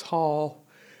stood tall.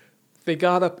 They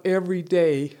got up every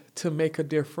day to make a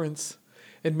difference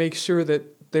and make sure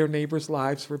that their neighbors'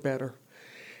 lives were better.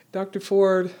 Dr.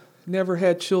 Ford never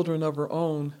had children of her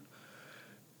own,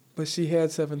 but she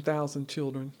had 7,000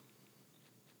 children.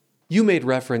 You made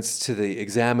reference to the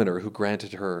examiner who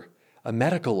granted her a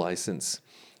medical license.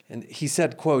 And he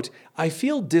said, quote, "I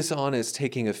feel dishonest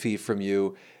taking a fee from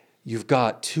you. You've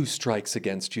got 2 strikes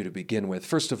against you to begin with.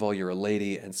 First of all, you're a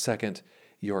lady, and second,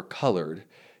 you're colored,"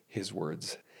 his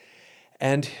words.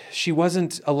 And she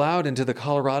wasn't allowed into the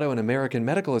Colorado and American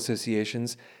medical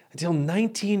associations until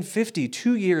 1950,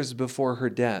 2 years before her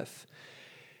death.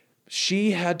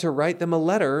 She had to write them a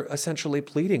letter essentially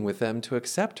pleading with them to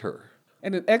accept her.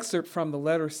 And an excerpt from the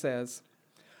letter says,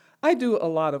 I do a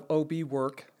lot of OB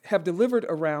work, have delivered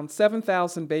around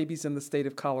 7,000 babies in the state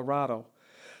of Colorado.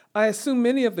 I assume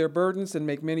many of their burdens and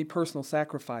make many personal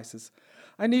sacrifices.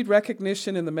 I need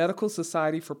recognition in the medical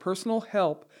society for personal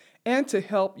help and to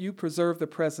help you preserve the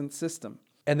present system.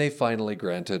 And they finally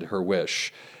granted her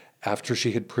wish after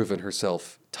she had proven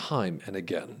herself time and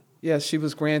again. Yes, she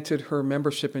was granted her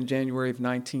membership in January of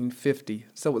 1950,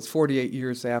 so it's 48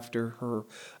 years after her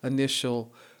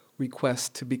initial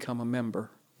request to become a member.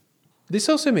 This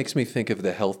also makes me think of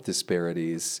the health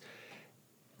disparities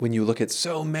when you look at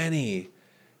so many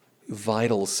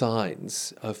vital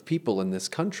signs of people in this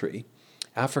country.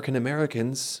 African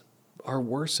Americans are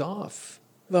worse off.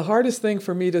 The hardest thing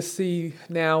for me to see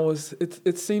now is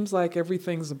it seems like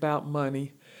everything's about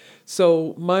money.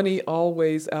 So money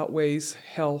always outweighs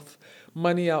health.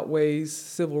 Money outweighs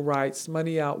civil rights.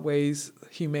 Money outweighs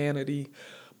humanity.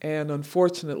 And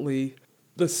unfortunately,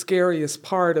 the scariest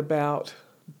part about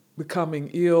becoming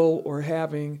ill or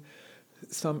having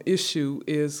some issue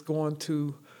is going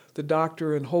to the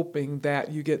doctor and hoping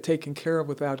that you get taken care of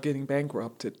without getting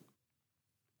bankrupted.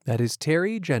 That is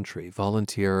Terry Gentry,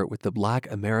 volunteer with the Black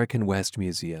American West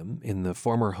Museum in the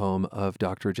former home of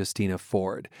Dr. Justina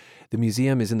Ford. The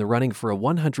museum is in the running for a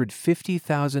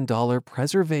 $150,000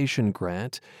 preservation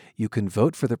grant. You can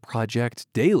vote for the project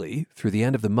daily through the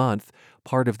end of the month,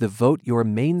 part of the Vote Your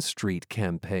Main Street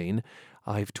campaign.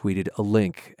 I've tweeted a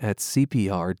link at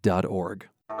cpr.org.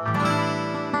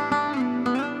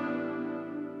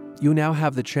 You now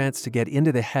have the chance to get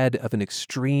into the head of an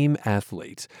extreme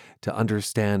athlete, to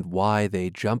understand why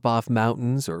they jump off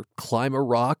mountains or climb a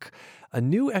rock. A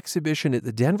new exhibition at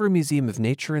the Denver Museum of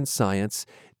Nature and Science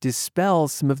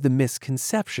dispels some of the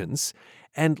misconceptions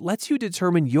and lets you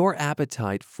determine your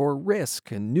appetite for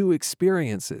risk and new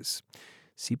experiences.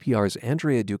 CPR's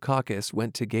Andrea Dukakis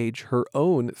went to gauge her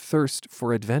own thirst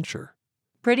for adventure.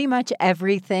 Pretty much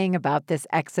everything about this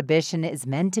exhibition is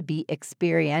meant to be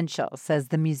experiential, says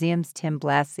the museum's Tim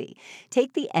Blessy.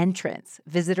 Take the entrance.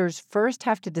 Visitors first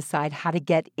have to decide how to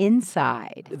get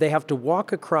inside. They have to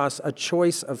walk across a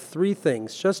choice of three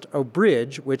things, just a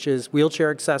bridge, which is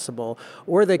wheelchair accessible,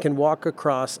 or they can walk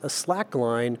across a slack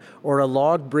line or a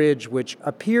log bridge, which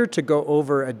appear to go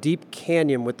over a deep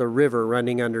canyon with a river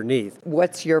running underneath.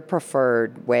 What's your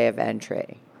preferred way of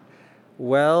entry?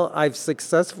 Well, I've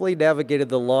successfully navigated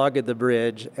the log of the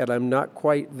bridge, and I'm not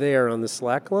quite there on the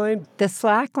slack line. The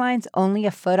slack line's only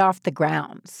a foot off the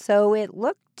ground, so it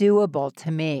looked doable to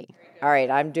me. All right,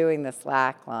 I'm doing the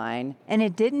slack line. And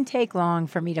it didn't take long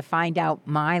for me to find out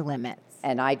my limits.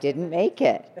 And I didn't make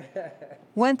it.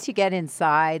 Once you get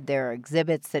inside, there are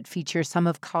exhibits that feature some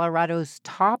of Colorado's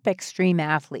top extreme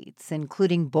athletes,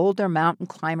 including Boulder mountain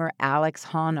climber Alex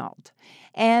Honnold.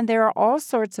 And there are all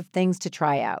sorts of things to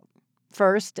try out.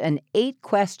 First, an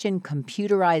 8-question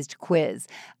computerized quiz,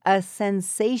 a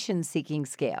sensation-seeking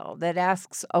scale that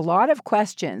asks a lot of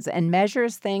questions and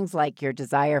measures things like your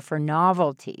desire for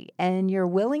novelty and your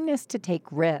willingness to take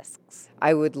risks.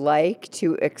 I would like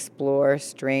to explore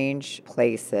strange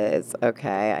places.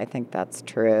 Okay, I think that's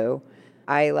true.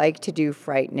 I like to do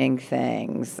frightening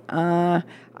things.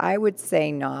 I would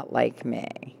say not like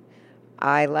me.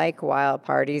 I like wild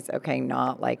parties. Okay,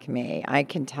 not like me. I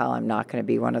can tell I'm not going to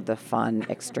be one of the fun,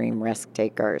 extreme risk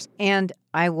takers. And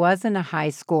I wasn't a high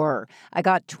scorer. I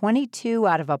got 22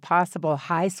 out of a possible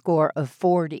high score of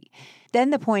 40.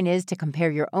 Then the point is to compare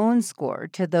your own score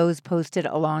to those posted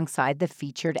alongside the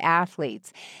featured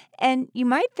athletes. And you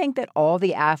might think that all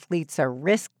the athletes are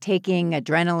risk-taking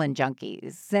adrenaline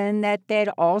junkies and that they'd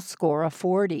all score a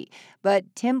 40. But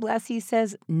Tim Blessy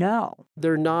says no.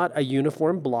 They're not a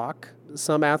uniform block.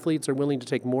 Some athletes are willing to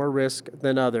take more risk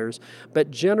than others,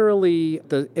 but generally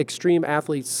the extreme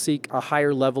athletes seek a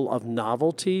higher level of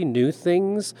novelty, new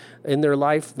things in their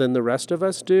life than the rest of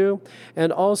us do.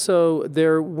 And also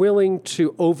they're willing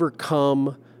to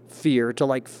overcome fear,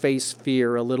 to face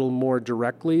fear a little more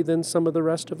directly than some of the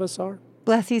rest of us are.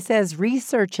 Blessy says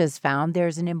research has found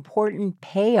there's an important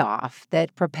payoff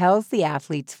that propels the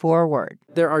athletes forward.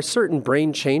 There are certain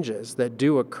brain changes that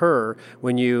do occur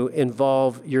when you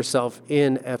involve yourself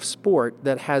in a sport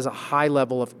that has a high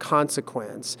level of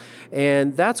consequence.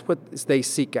 And that's what they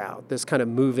seek out, this kind of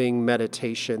moving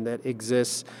meditation that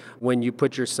exists when you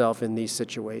put yourself in these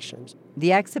situations.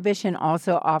 The exhibition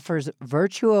also offers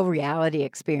virtual reality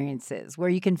experiences where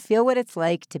you can feel what it's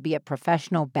like to be a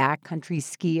professional backcountry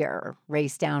skier,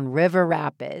 race down river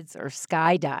rapids, or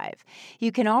skydive.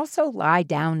 You can also lie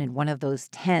down in one of those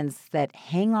tents that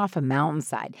hang off a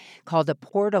mountainside called a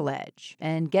portaledge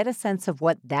and get a sense of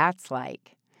what that's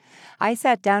like. I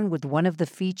sat down with one of the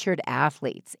featured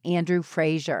athletes, Andrew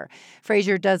Frazier.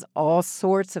 Frazier does all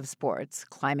sorts of sports,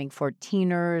 climbing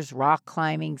 14ers, rock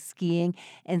climbing, skiing,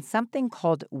 and something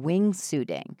called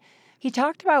wingsuiting. He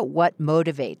talked about what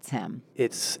motivates him.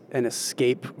 It's an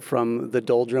escape from the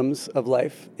doldrums of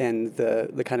life and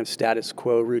the kind of status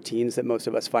quo routines that most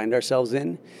of us find ourselves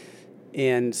in.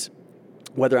 And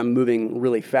whether I'm moving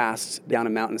really fast down a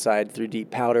mountainside through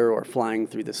deep powder or flying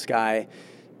through the sky,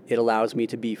 it allows me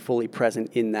to be fully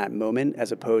present in that moment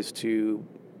as opposed to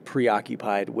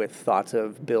preoccupied with thoughts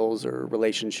of bills or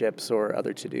relationships or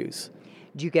other to-dos.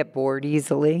 Do you get bored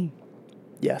easily?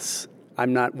 Yes.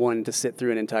 I'm not one to sit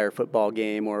through an entire football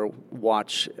game or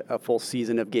watch a full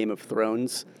season of Game of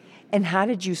Thrones. And how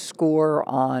did you score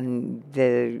on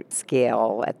the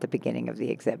scale at the beginning of the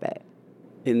exhibit?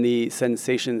 In the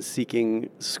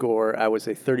sensation-seeking score, I was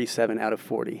a 37 out of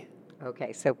 40.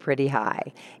 Okay, so pretty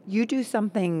high. You do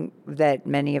something that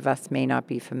many of us may not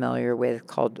be familiar with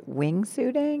called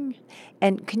wingsuiting.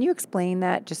 And can you explain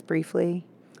that just briefly?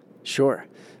 Sure.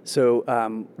 So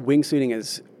wingsuiting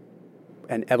is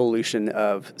an evolution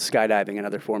of skydiving and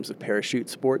other forms of parachute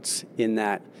sports in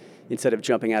that instead of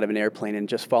jumping out of an airplane and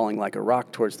just falling like a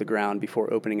rock towards the ground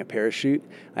before opening a parachute,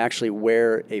 I actually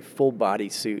wear a full body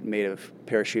suit made of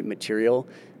parachute material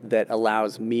that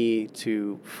allows me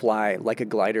to fly like a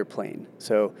glider plane.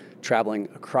 So traveling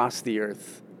across the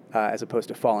earth as opposed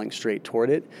to falling straight toward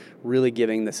it, really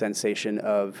giving the sensation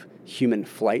of human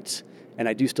flight. And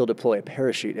I do still deploy a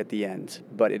parachute at the end,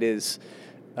 but it is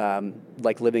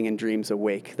like living in dreams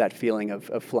awake, that feeling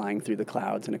of flying through the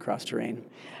clouds and across terrain.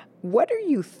 What are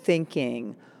you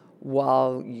thinking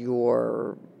while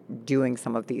you're doing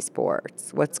some of these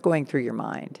sports? What's going through your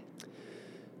mind?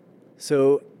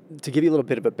 So to give you a little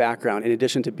bit of a background, in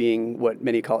addition to being what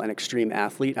many call an extreme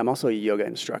athlete, I'm also a yoga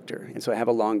instructor. And so I have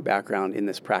a long background in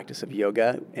this practice of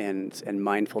yoga and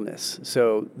mindfulness.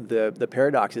 So the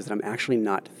paradox is that I'm actually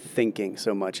not thinking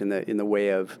so much in the way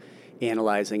of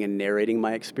analyzing and narrating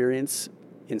my experience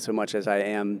in so much as I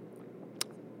am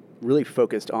really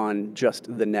focused on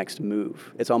just the next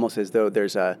move. It's almost as though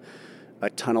there's a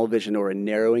tunnel vision or a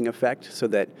narrowing effect so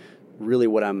that really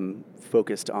what I'm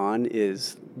focused on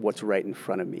is what's right in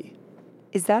front of me.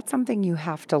 Is that something you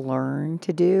have to learn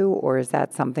to do, or is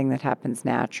that something that happens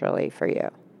naturally for you?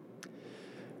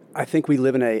 I think we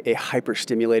live in a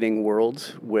hyper-stimulating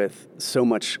world with so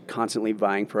much constantly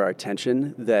vying for our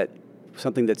attention that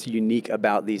something that's unique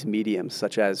about these mediums,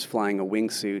 such as flying a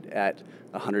wingsuit at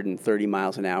 130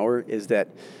 miles an hour, is that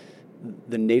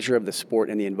the nature of the sport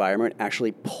and the environment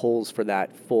actually pulls for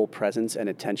that full presence and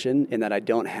attention, in that I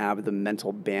don't have the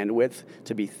mental bandwidth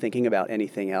to be thinking about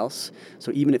anything else.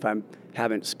 So even if I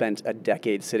haven't spent a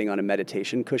decade sitting on a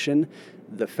meditation cushion,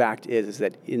 the fact is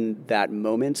that in that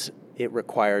moment, it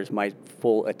requires my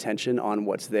full attention on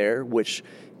what's there, which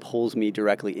pulls me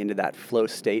directly into that flow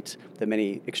state that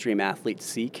many extreme athletes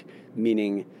seek,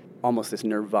 meaning almost this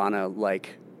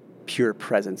nirvana-like pure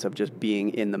presence of just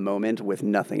being in the moment with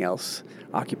nothing else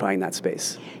occupying that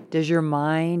space. Does your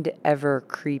mind ever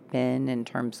creep in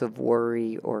terms of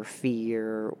worry or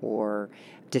fear or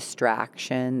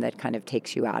distraction that kind of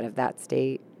takes you out of that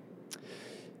state?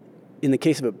 In the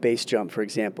case of a base jump, for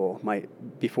example,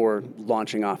 before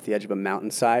launching off the edge of a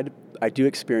mountainside, I do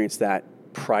experience that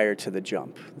prior to the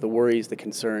jump. The worries, the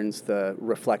concerns, the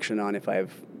reflection on if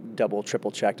I've double, triple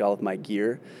checked all of my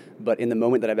gear. But in the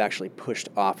moment that I've actually pushed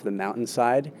off the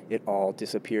mountainside, it all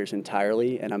disappears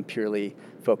entirely, and I'm purely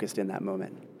focused in that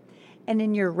moment. And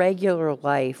in your regular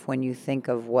life, when you think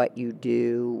of what you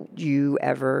do you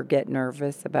ever get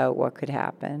nervous about what could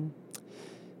happen?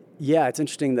 Yeah, it's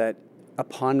interesting that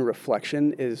upon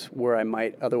reflection is where I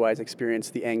might otherwise experience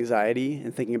the anxiety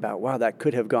and thinking about, wow, that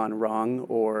could have gone wrong,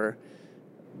 or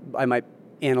I might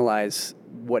analyze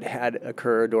what had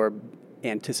occurred or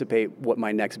anticipate what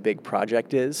my next big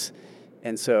project is.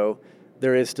 And so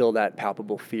there is still that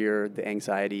palpable fear, the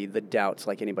anxiety, the doubts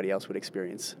like anybody else would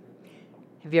experience.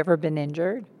 Have you ever been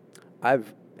injured?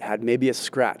 I've had maybe a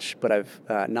scratch, but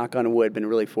I've, knock on wood, been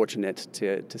really fortunate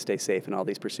to stay safe in all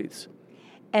these pursuits.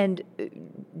 And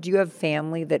do you have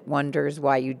family that wonders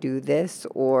why you do this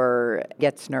or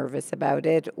gets nervous about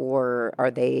it, or are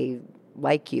they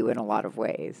like you in a lot of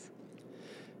ways?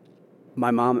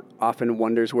 My mom often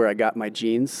wonders where I got my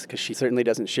genes because she certainly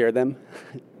doesn't share them.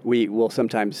 We will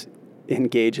sometimes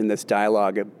engage in this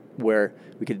dialogue where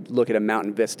we could look at a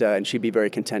mountain vista and she'd be very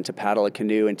content to paddle a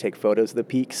canoe and take photos of the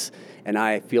peaks. And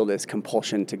I feel this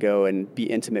compulsion to go and be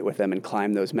intimate with them and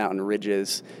climb those mountain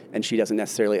ridges, and she doesn't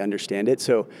necessarily understand it.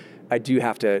 So I do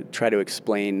have to try to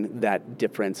explain that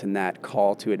difference and that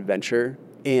call to adventure.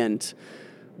 And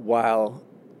while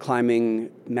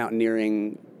climbing,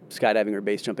 mountaineering, skydiving, or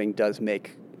base jumping does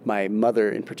make my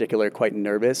mother in particular quite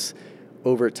nervous,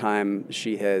 over time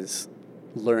she has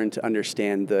learned to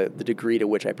understand the degree to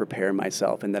which I prepare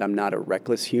myself and that I'm not a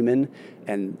reckless human,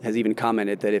 and has even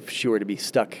commented that if she were to be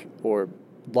stuck or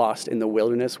lost in the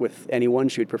wilderness with anyone,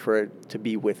 she would prefer to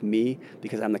be with me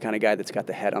because I'm the kind of guy that's got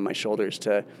the head on my shoulders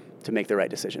to make the right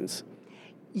decisions.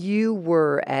 You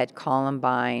were at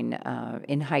Columbine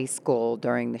in high school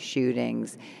during the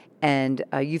shootings, and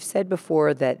you've said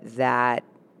before that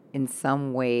in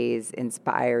some ways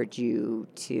inspired you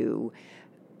to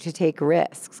take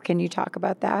risks. Can you talk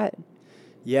about that?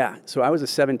 Yeah. So I was a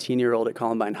 17-year-old at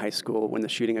Columbine High School when the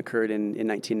shooting occurred in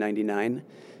 1999.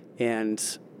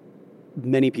 And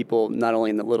many people, not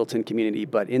only in the Littleton community,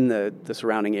 but in the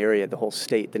surrounding area, the whole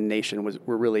state, the nation,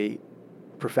 were really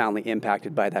profoundly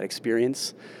impacted by that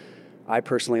experience. I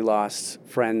personally lost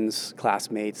friends,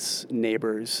 classmates,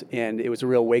 neighbors, and it was a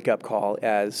real wake-up call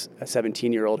as a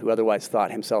 17-year-old who otherwise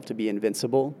thought himself to be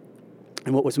invincible.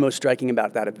 And what was most striking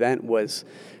about that event was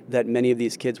that many of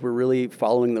these kids were really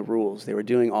following the rules. They were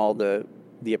doing all the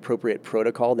appropriate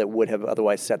protocol that would have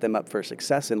otherwise set them up for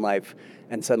success in life,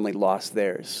 and suddenly lost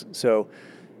theirs. So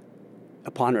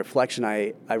upon reflection,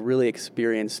 I really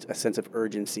experienced a sense of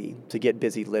urgency to get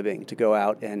busy living, to go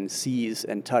out and seize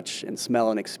and touch and smell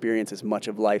and experience as much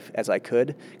of life as I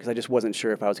could, because I just wasn't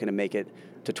sure if I was going to make it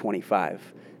to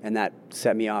 25. And that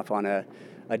set me off on a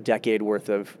decade worth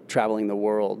of traveling the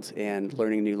world and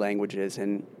learning new languages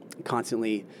and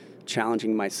constantly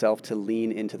challenging myself to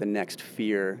lean into the next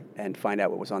fear and find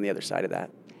out what was on the other side of that.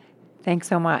 Thanks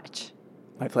so much.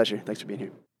 My pleasure. Thanks for being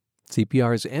here.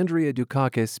 CPR's Andrea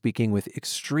Dukakis speaking with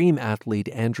extreme athlete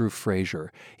Andrew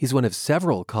Frazier. He's one of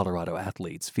several Colorado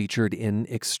athletes featured in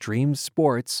Extreme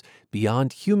Sports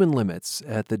Beyond Human Limits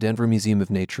at the Denver Museum of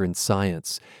Nature and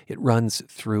Science. It runs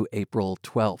through April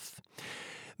 12th.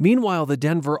 Meanwhile, the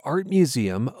Denver Art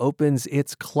Museum opens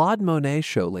its Claude Monet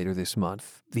show later this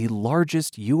month, the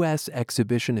largest U.S.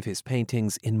 exhibition of his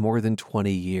paintings in more than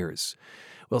 20 years.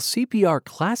 Well, CPR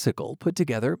Classical put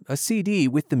together a CD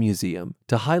with the museum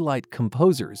to highlight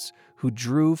composers who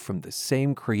drew from the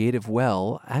same creative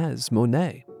well as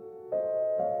Monet.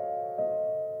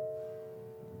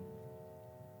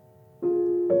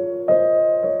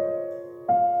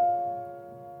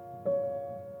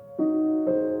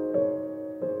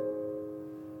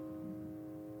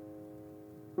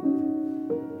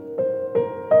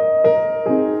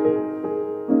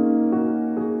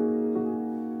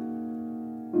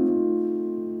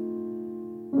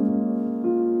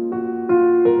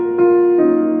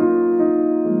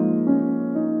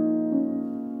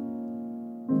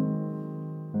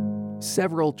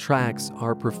 Several tracks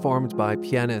are performed by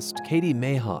pianist Katie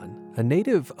Mahon, a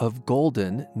native of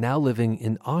Golden, now living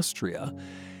in Austria.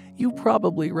 You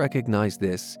probably recognize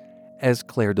this as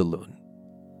Clair de Lune.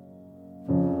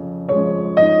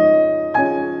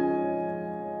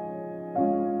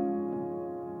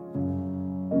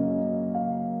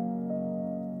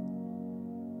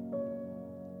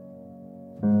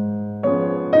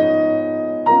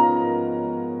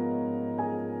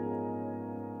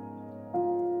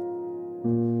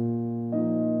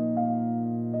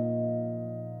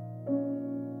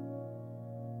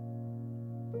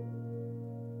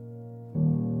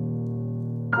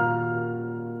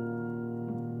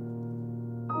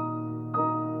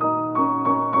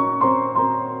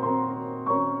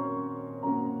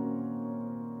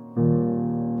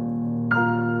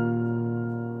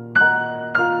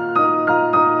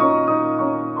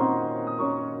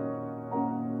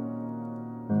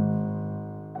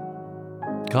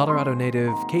 Colorado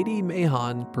native Katie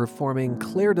Mahon performing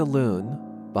Clair de Lune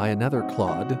by another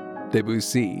Claude,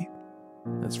 Debussy.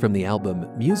 That's from the album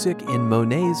Music in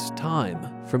Monet's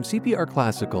Time from CPR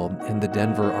Classical and the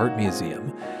Denver Art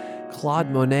Museum. Claude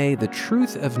Monet, The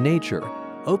Truth of Nature,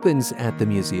 opens at the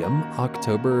museum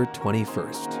October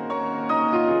 21st.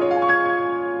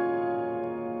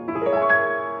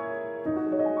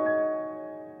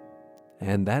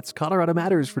 And that's Colorado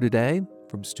Matters for today.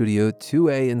 From Studio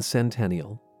 2A in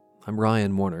Centennial, I'm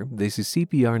Ryan Warner. This is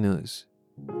CPR News.